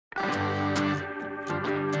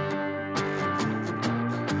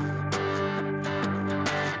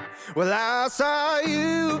Well, I saw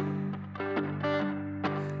you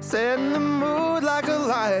setting the mood like a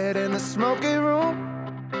light in the smoky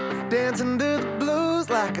room, dancing to the blues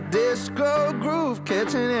like a disco groove,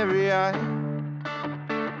 catching every eye.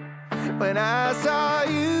 When I saw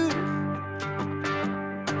you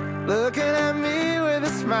looking at me with a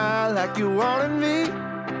smile like you wanted me,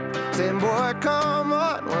 saying, boy, come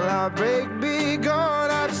on, will our break be gone?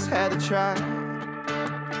 I just had to try.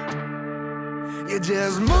 You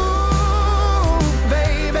just move,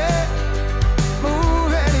 baby,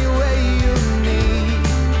 move any way you need.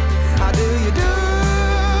 How do you do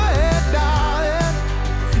it, darling?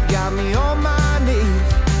 Got me on my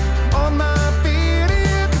knees, on my feet.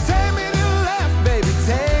 You can take me to the left, baby,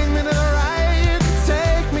 take me to the right. You can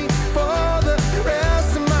take me for the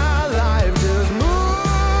rest of my life. Just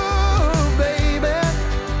move, baby,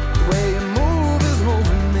 the way you move is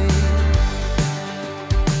moving me.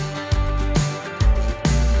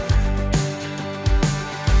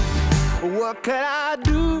 What could I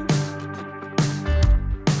do?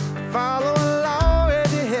 Follow along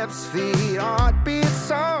with your hips, feet,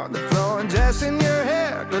 heartbeats on the floor, and just in your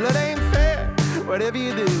hair. Girl, it ain't fair, whatever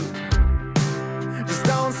you do, just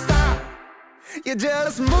don't stop. You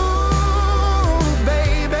just move,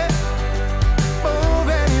 baby, move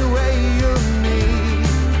any way you need.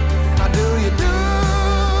 How do you do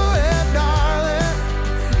it, darling?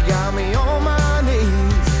 You got me on my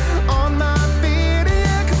knees, on my feet.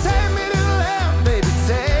 You can take me to the left, baby,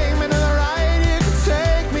 take me to the right. You can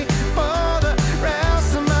take me for the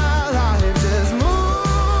rest of my life. Just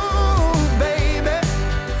move, baby,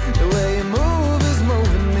 the way you move is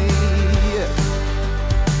moving me.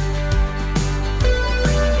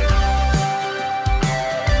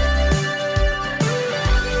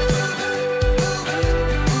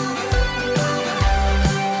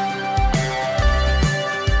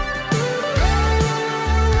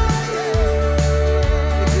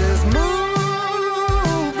 Just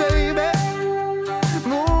move, baby,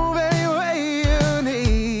 move any way you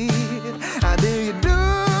need. How do you do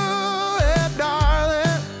it,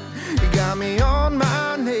 darling? You got me on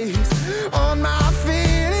my knees, on my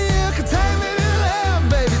feet. You can take me to the left,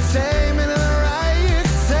 baby, take me to the right. You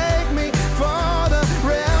can take me for the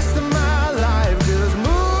rest of my life. Just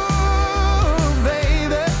move,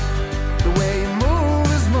 baby, the way you move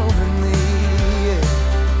is moving me. Yeah.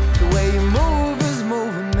 The way you move is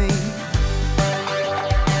moving me.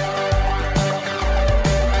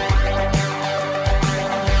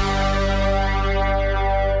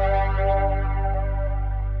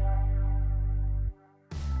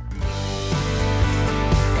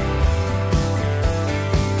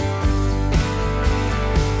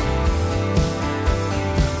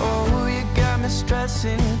 Oh, you got me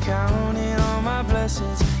stressing, counting all my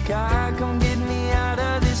blessings. God, come get me out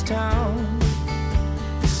of this town.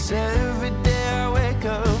 'Cause every day I wake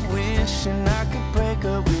up wishing I could break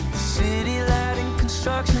up with the city light and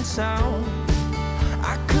construction sound.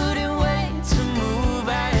 I couldn't wait to move,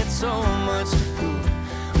 I had so much to prove.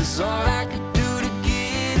 It was all I could do to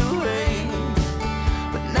get away.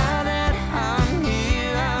 But now that I'm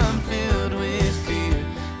here, I'm filled with fear.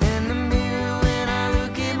 In the mirror when I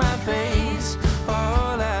look at my face,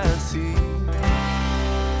 all I see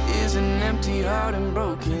is an empty heart and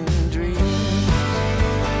broken dreams.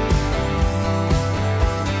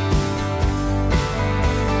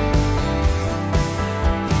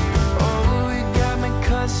 Oh, you got me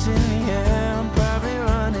cussing, yeah, I'm probably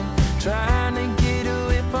running, trying to get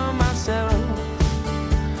away from myself.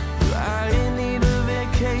 Do I need a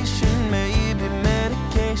vacation, maybe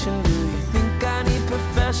medication? Do you think I need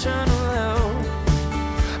professional help?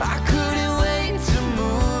 I couldn't wait to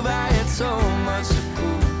move, I had so much to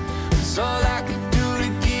prove. It's all I could do to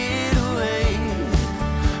get away.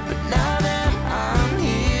 But now that I'm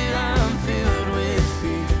here, I'm filled with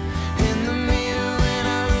fear. In the mirror when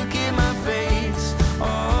I look at my face,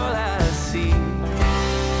 all I see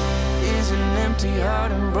is an empty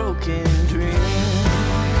heart and broken dreams.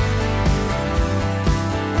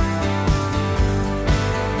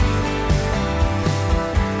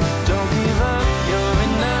 Don't give up, you're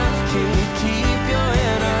enough, kid. Keep your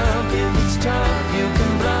head up. If it's tough, you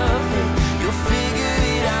can bluff it. You'll figure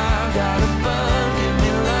it out. Got a bug, give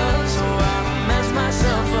me love, so I don't mess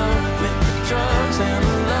myself up with the drugs and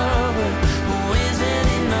the lover who isn't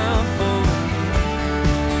enough for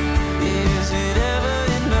me. Is it ever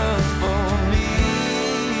enough for me?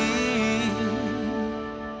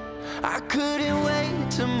 I couldn't wait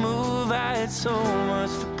to move, I had so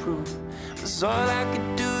much to prove. It was all I could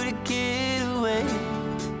do to get away.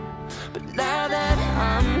 But now that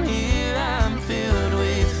I'm here, I'm filled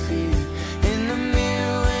with fear. In the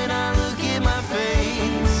mirror when I look at my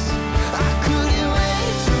face,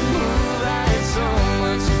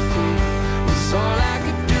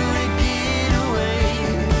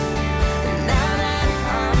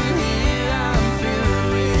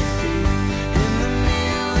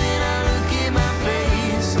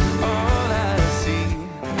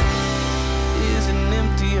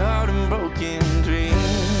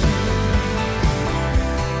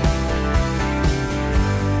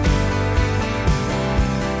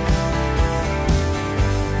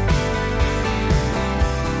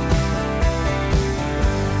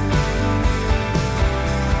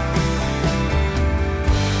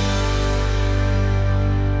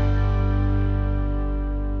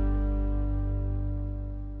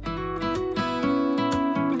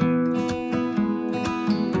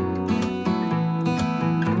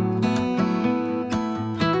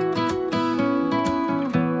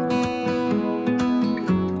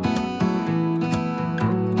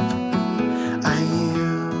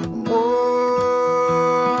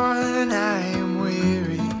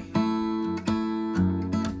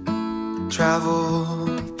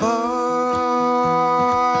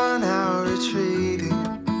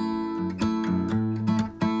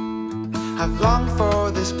 I've longed for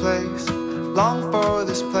this place, longed for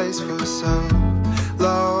this place for so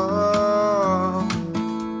long.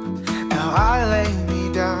 Now I lay me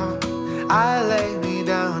down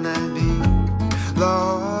and be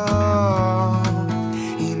long.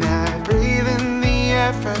 And I breathe in the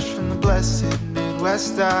air fresh from the blessed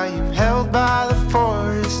Midwest. I am held by the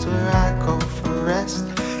forest where I go for rest,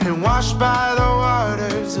 and washed by the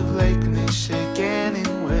waters of Lake Michigan.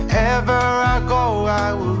 And wherever I go,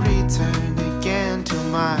 I will return again to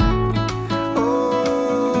my home,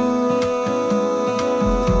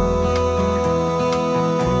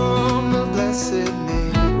 the blessed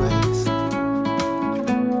Midwest.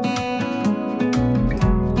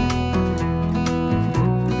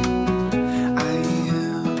 I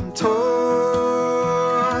am torn,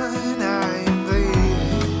 I am bleeding.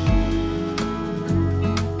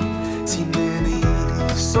 See many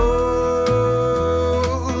souls,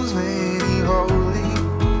 many holy.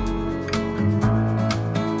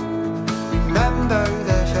 Remember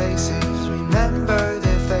their faces, remember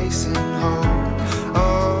their faces home.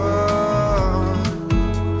 Oh,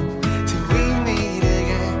 till we meet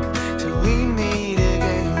again, till we meet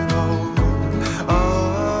again. Oh, oh.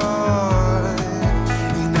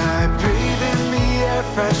 And I breathe in the air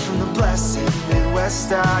fresh from the blessed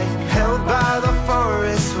Midwest. I am held by the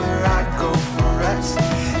forest where I go for rest,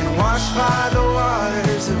 and washed by the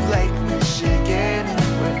waters of Lake Michigan. And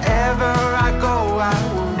wherever I go, I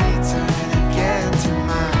will return again to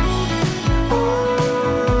my home,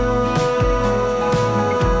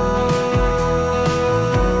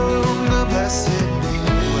 the blessed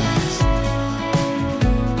Midwest,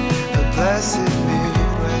 the blessed Midwest.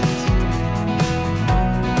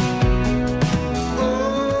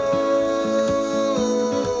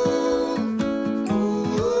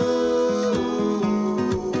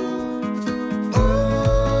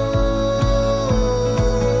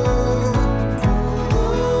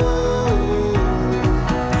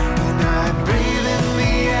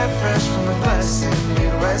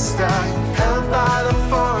 I am held by the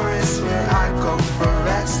forest where I go for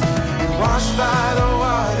rest, and washed by the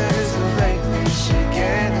waters of Lake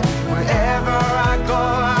Michigan. And wherever I go,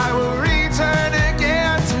 I will return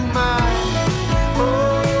again to my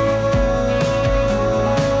home,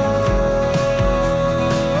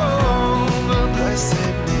 the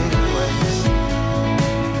blessed Midwest,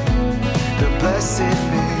 the blessed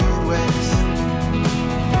Midwest.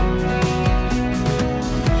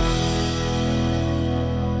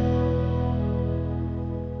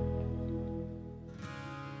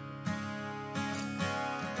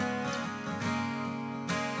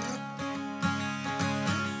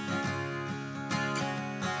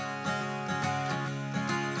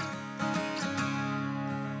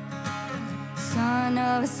 Son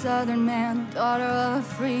of a southern man, daughter of a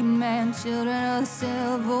freedman, children of the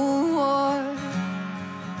Civil War.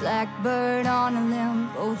 Blackbird on a limb,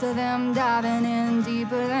 both of them diving in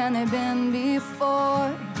deeper than they've been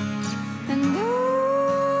before. And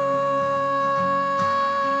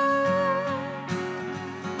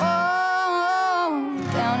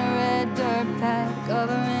down a red dirt path,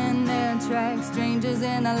 covering their tracks, strangers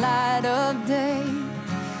in the light of day.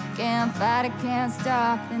 Can't fight it, can't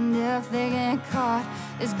stop, and if they get caught,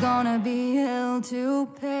 it's gonna be hell to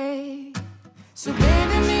pay. So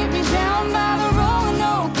baby, meet me down by the rolling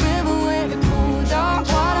oak river, where the cool dark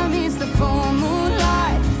water meets the full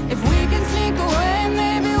moonlight. If we can sneak away,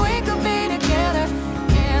 maybe we could be together.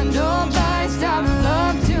 Can't nobody stop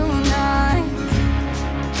love tonight.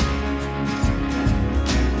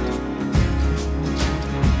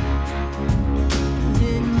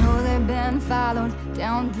 Didn't know they'd been followed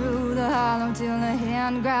down through the hollow till a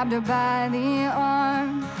hand grabbed her by the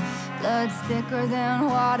arm. Blood's thicker than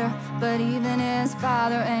water, but even his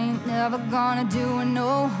father ain't never gonna do her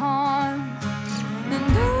no harm.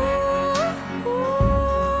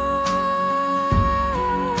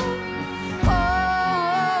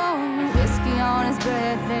 And whiskey on his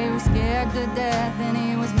breath, they were scared to death, and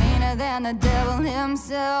he was meaner than the devil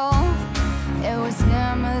himself. It was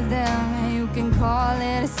him or them, and you can call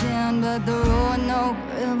it a sin, but the Roanoke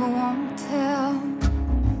River won't tell.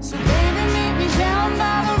 So baby, meet me down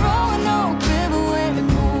by the Roanoke River, where the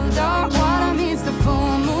cool dark water meets the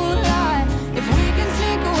full moonlight. If we can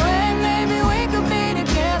sneak away, maybe we could be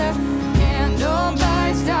together. Can't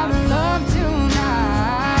nobody stop love tonight.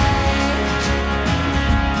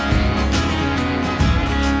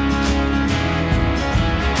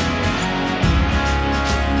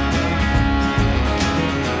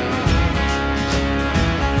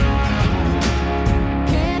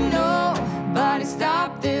 Can't nobody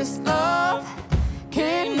stop this love.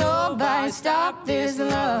 Can't nobody stop this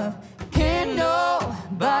love. Can't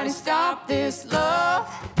nobody nobody stop this love.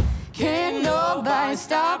 Can't nobody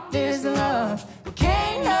stop this love.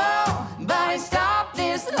 Can't nobody stop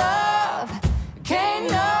this love. Can't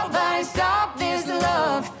nobody stop this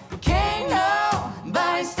love. Can't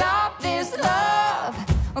nobody stop this love.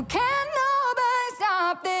 Oh, can't nobody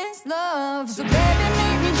stop this love. So baby,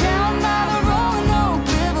 meet me down by the Roanoke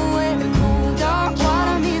River where the cool dark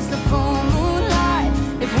water meets the full moonlight.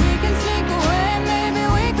 If we can sneak away, maybe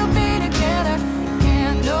we could be together.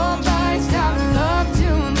 Can't nobody stop love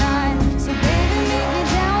tonight. So baby, meet me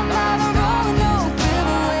down by the Roanoke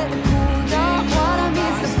River where the cool dark water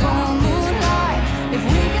meets the full moonlight. If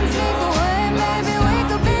we can sneak away, maybe we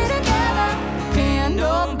could be together. Can't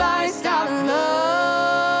nobody stop love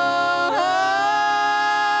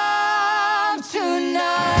tonight.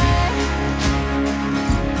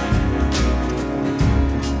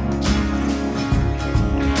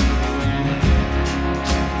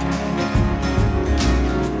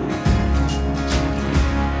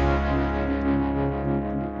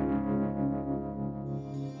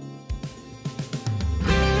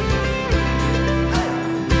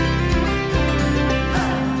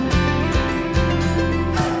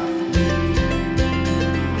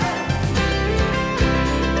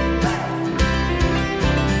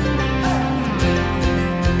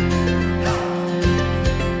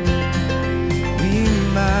 We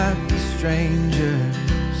might be strangers.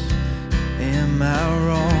 Am I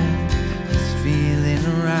wrong? It's feeling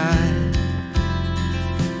right.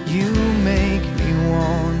 You make me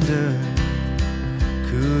wonder,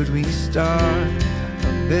 could we start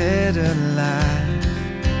a better life?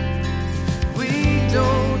 We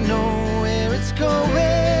don't know where it's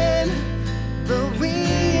going, but we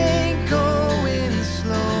ain't going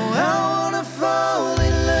slow. I wanna fall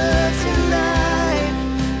in love tonight.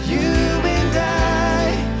 You and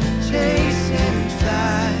I, chasing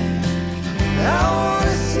flight. I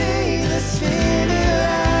wanna see the city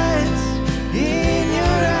lights. In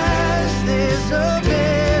your eyes, there's a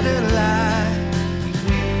better life.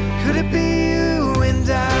 Could it be you and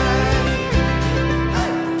I?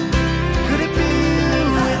 Could it be you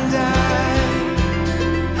and I?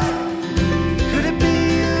 Could it be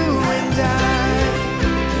you and I?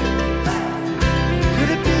 Could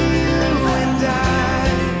it be you and I?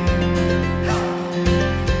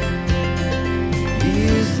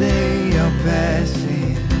 Years they are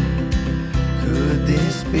passing. Could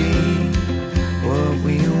this be what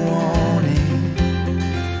we wanted?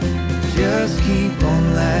 Just keep on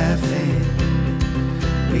laughing.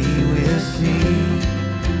 We will see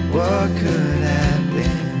what could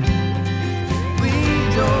happen. We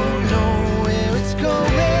don't know where it's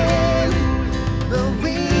going, but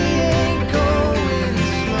we ain't going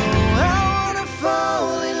slow. I wanna fall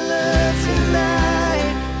in love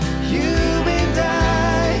tonight. You and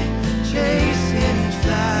I, chasing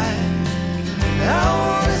flight. I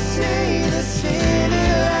wanna see the city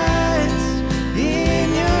lights. In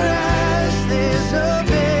your eyes, there's a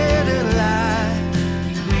better life.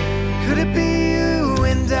 Could it be you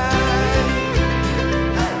and I?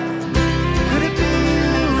 Could it be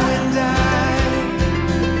you and I?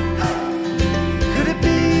 Could it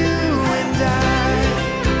be you and I?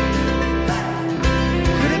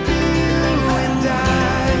 Could it be you and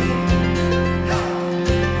I?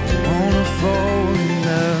 I wanna fall in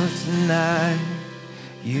love tonight.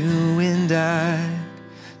 You and I,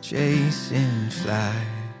 chasing flight.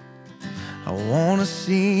 I wanna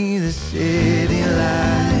see the city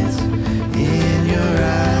lights. In your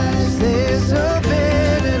eyes, there's a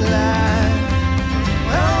better life.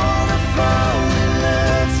 I wanna fall in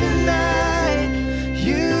love tonight.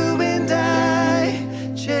 You and I,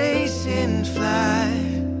 chasing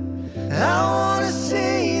flight. I wanna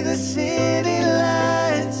see the city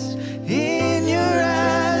lights. In your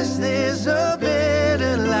eyes, there's a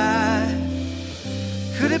better life.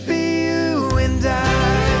 Could it be you and I?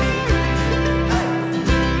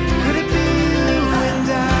 Could it be you and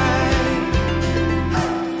I?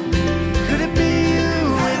 Could it be you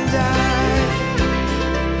and I?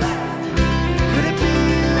 Could it be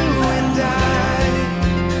you and I?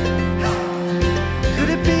 Could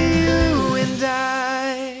it be you and I?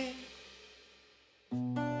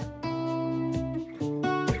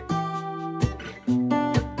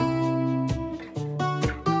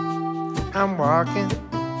 I'm walking,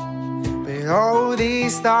 but all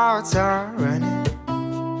these thoughts are running.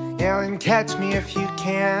 Yelling, catch me if you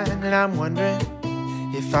can. And I'm wondering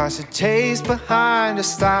if I should chase behind or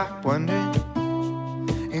stop wondering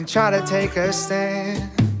and try to take a stand.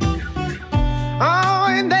 Oh,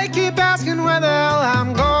 and they keep asking where the hell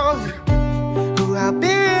I'm going, who I'll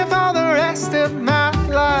be for the rest of my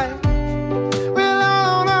life. Well, I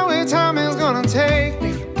don't know where time is gonna take me.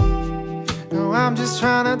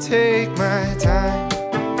 trying to take my time.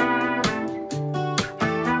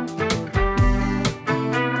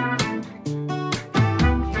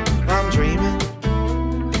 I'm dreaming,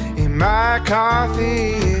 and my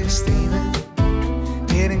coffee is steaming,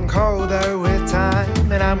 getting colder with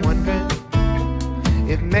time. And I'm wondering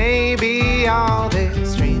if maybe all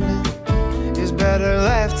this dreaming is better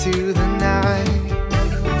left to the night.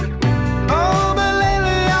 Oh, but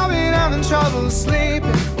lately I've been having trouble sleeping.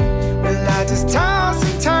 Well, I just toss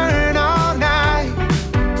and turn all night,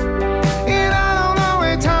 and I don't know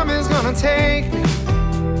where time is gonna take me.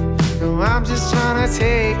 No, I'm just trying to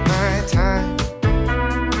take